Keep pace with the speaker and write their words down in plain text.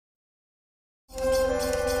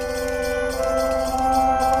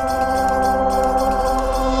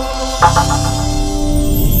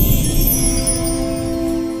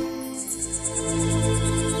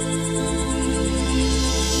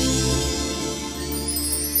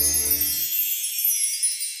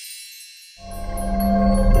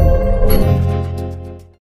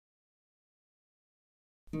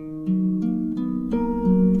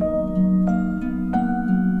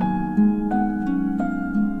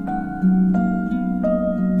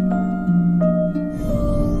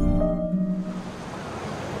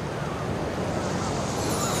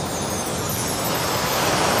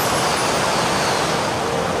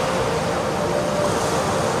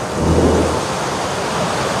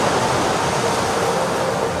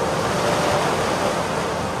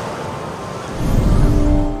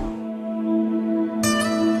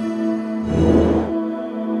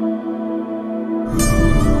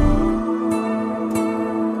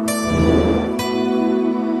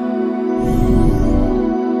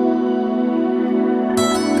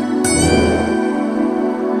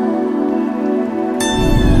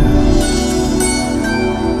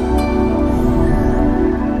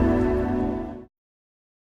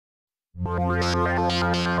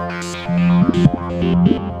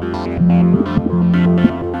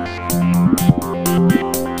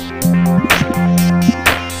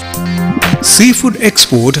Seafood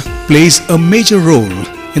export plays a major role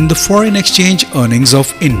in the foreign exchange earnings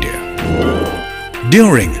of India.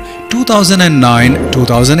 During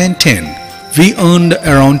 2009-2010, we earned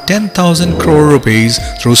around 10,000 crore rupees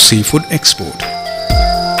through seafood export.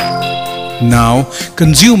 Now,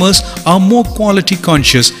 consumers are more quality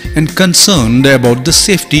conscious and concerned about the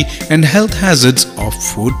safety and health hazards of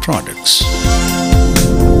food products.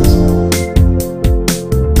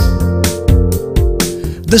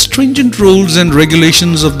 The stringent rules and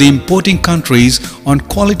regulations of the importing countries on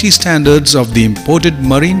quality standards of the imported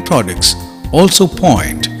marine products also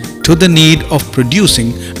point to the need of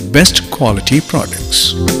producing best quality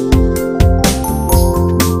products.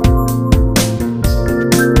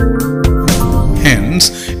 Hence,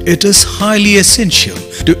 it is highly essential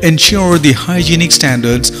to ensure the hygienic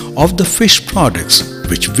standards of the fish products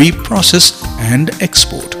which we process and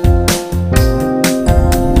export.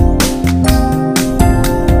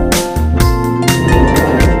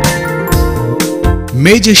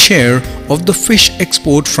 Major share of the fish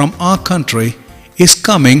export from our country is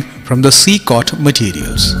coming from the sea-caught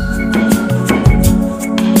materials.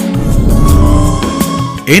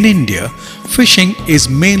 In India, fishing is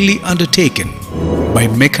mainly undertaken by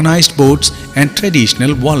mechanized boats and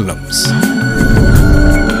traditional vallums.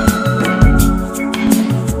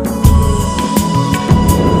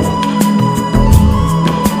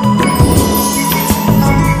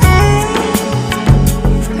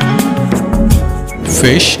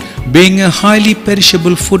 Fish, being a highly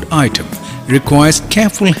perishable food item, requires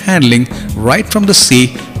careful handling right from the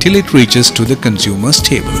sea till it reaches to the consumer's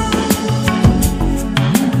table.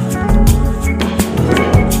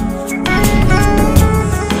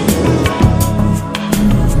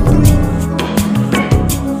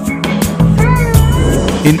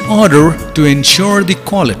 In order to ensure the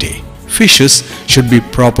quality, fishes should be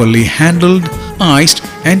properly handled, iced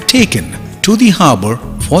and taken to the harbour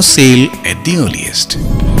for sale at the earliest.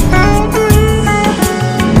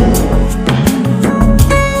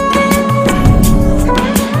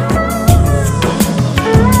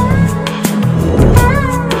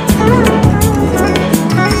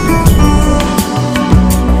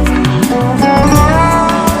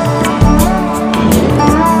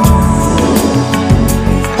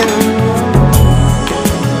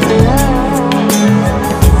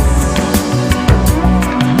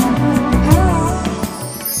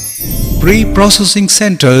 Pre-processing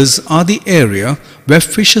centers are the area where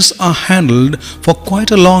fishes are handled for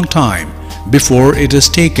quite a long time before it is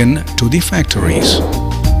taken to the factories.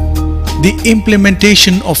 The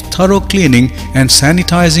implementation of thorough cleaning and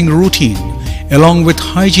sanitizing routine along with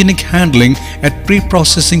hygienic handling at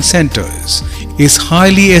pre-processing centers is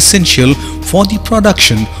highly essential for the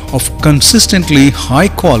production of consistently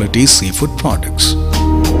high-quality seafood products.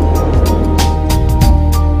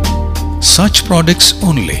 Such products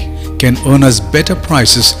only can earn us better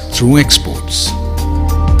prices through exports.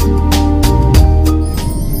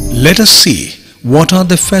 Let us see what are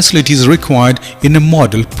the facilities required in a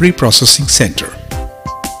model pre-processing center.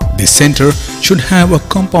 The center should have a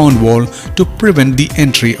compound wall to prevent the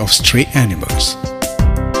entry of stray animals.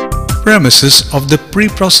 Premises of the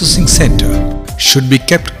pre-processing center should be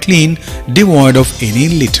kept clean, devoid of any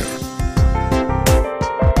litter.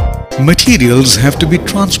 Materials have to be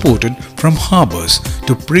transported from harbours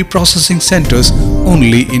to pre-processing centers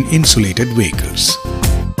only in insulated vehicles.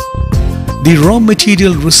 The raw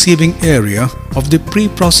material receiving area of the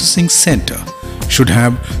pre-processing center should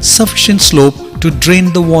have sufficient slope to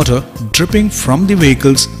drain the water dripping from the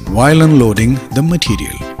vehicles while unloading the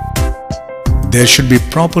material. There should be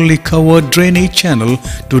properly covered drainage channel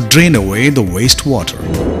to drain away the wastewater.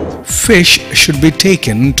 Fish should be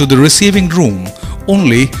taken to the receiving room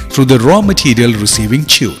only through the raw material receiving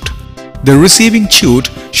chute. The receiving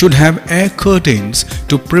chute should have air curtains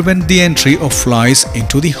to prevent the entry of flies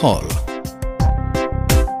into the hall.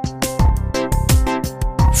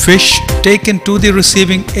 Fish taken to the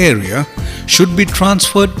receiving area should be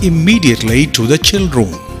transferred immediately to the chill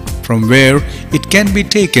room, from where it can be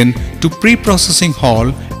taken to pre-processing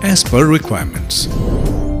hall as per requirements.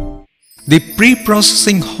 The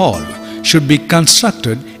pre-processing hall should be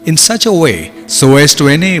constructed in such a way so as to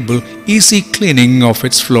enable easy cleaning of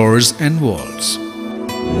its floors and walls.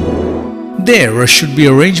 There should be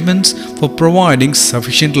arrangements for providing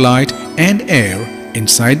sufficient light and air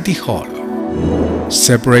inside the hall.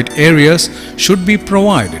 Separate areas should be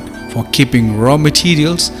provided for keeping raw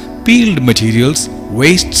materials, peeled materials,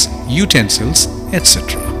 wastes, utensils,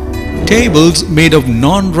 etc. Tables made of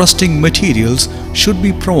non-rusting materials should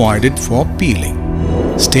be provided for peeling.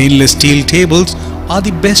 Stainless steel tables are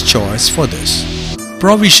the best choice for this.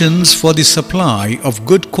 Provisions for the supply of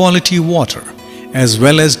good quality water as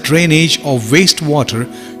well as drainage of wastewater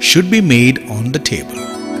should be made on the table.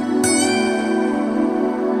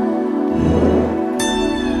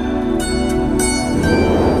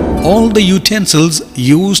 All the utensils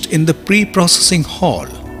used in the pre-processing hall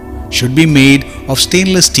should be made of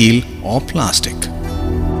stainless steel or plastic.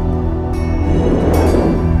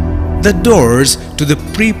 The doors to the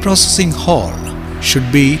pre-processing hall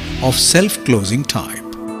should be of self-closing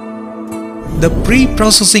type. The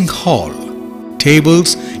pre-processing hall,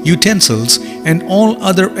 tables, utensils and all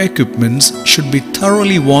other equipments should be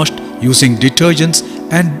thoroughly washed using detergents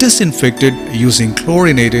and disinfected using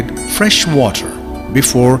chlorinated fresh water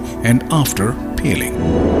before and after peeling.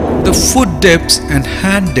 The foot dips and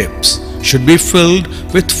hand dips should be filled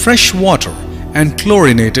with fresh water and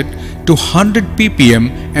chlorinated to 100 ppm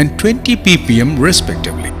and 20 ppm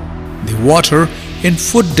respectively. The water in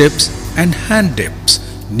foot dips and hand dips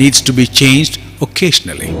needs to be changed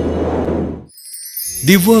occasionally.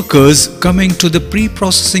 The workers coming to the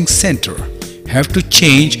pre-processing center have to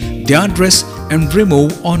change their dress and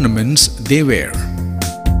remove ornaments they wear.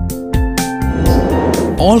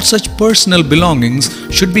 All such personal belongings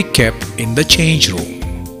should be kept in the change room.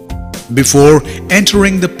 Before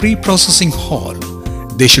entering the pre-processing hall,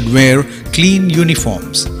 they should wear clean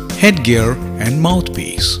uniforms, headgear and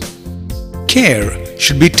mouthpiece. Care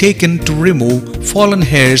should be taken to remove fallen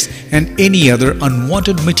hairs and any other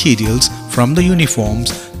unwanted materials from the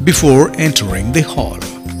uniforms before entering the hall.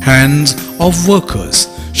 Hands of workers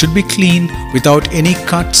should be cleaned without any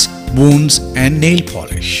cuts, wounds and nail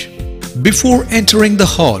polish. Before entering the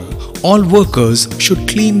hall, all workers should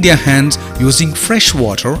clean their hands using fresh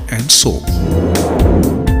water and soap.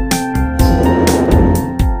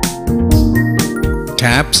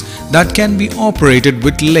 Taps that can be operated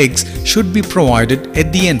with legs should be provided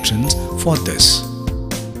at the entrance for this.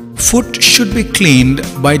 Foot should be cleaned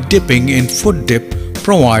by dipping in foot dip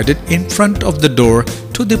provided in front of the door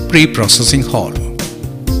to the pre-processing hall.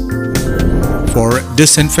 For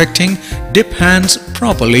disinfecting, dip hands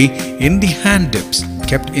properly in the hand dips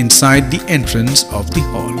kept inside the entrance of the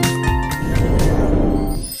hall.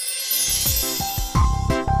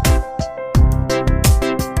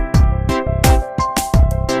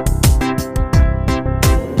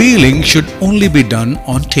 Peeling should only be done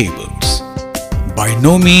on tables. By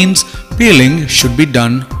no means peeling should be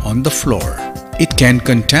done on the floor. It can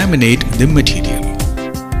contaminate the material.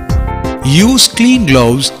 Use clean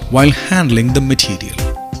gloves while handling the material.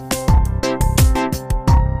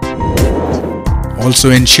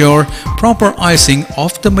 Also ensure proper icing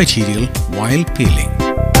of the material while peeling.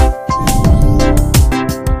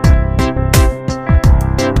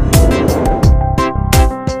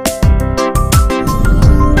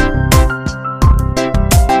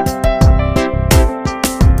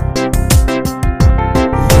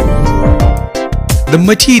 The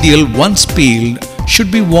material once peeled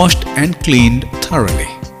should be washed and cleaned thoroughly.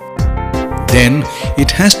 Then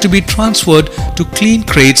it has to be transferred to clean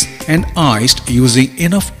crates and iced using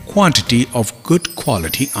enough quantity of good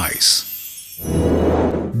quality ice.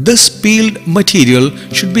 This peeled material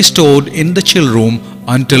should be stored in the chill room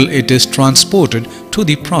until it is transported to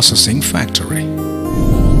the processing factory.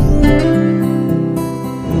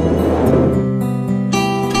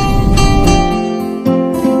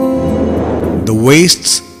 The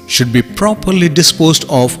wastes should be properly disposed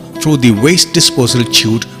of through the waste disposal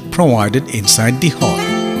chute provided inside the hall.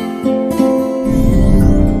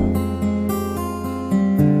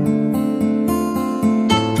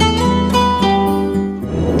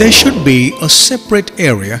 There should be a separate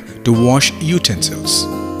area to wash utensils.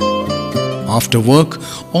 After work,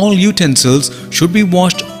 all utensils should be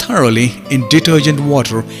washed thoroughly in detergent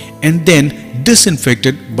water and then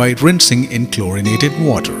disinfected by rinsing in chlorinated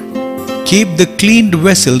water. Keep the cleaned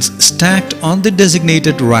vessels stacked on the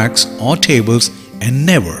designated racks or tables and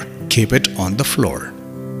never keep it on the floor.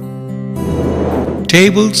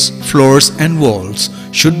 Tables, floors and walls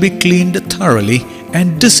should be cleaned thoroughly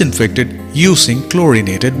and disinfected using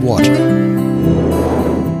chlorinated water.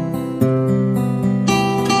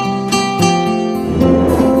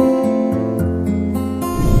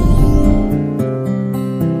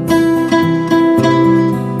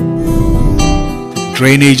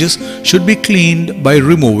 Drainages should be cleaned by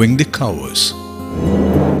removing the covers.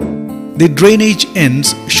 The drainage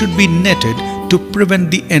ends should be netted to prevent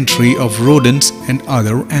the entry of rodents and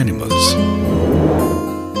other animals.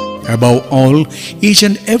 Above all, each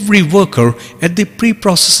and every worker at the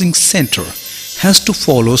pre-processing center has to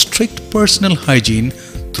follow strict personal hygiene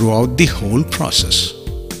throughout the whole process.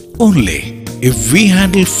 Only if we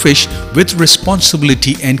handle fish with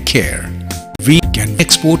responsibility and care, we can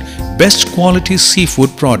export best quality seafood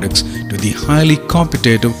products to the highly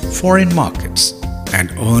competitive foreign markets and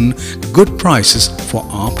earn good prices for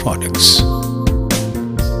our products.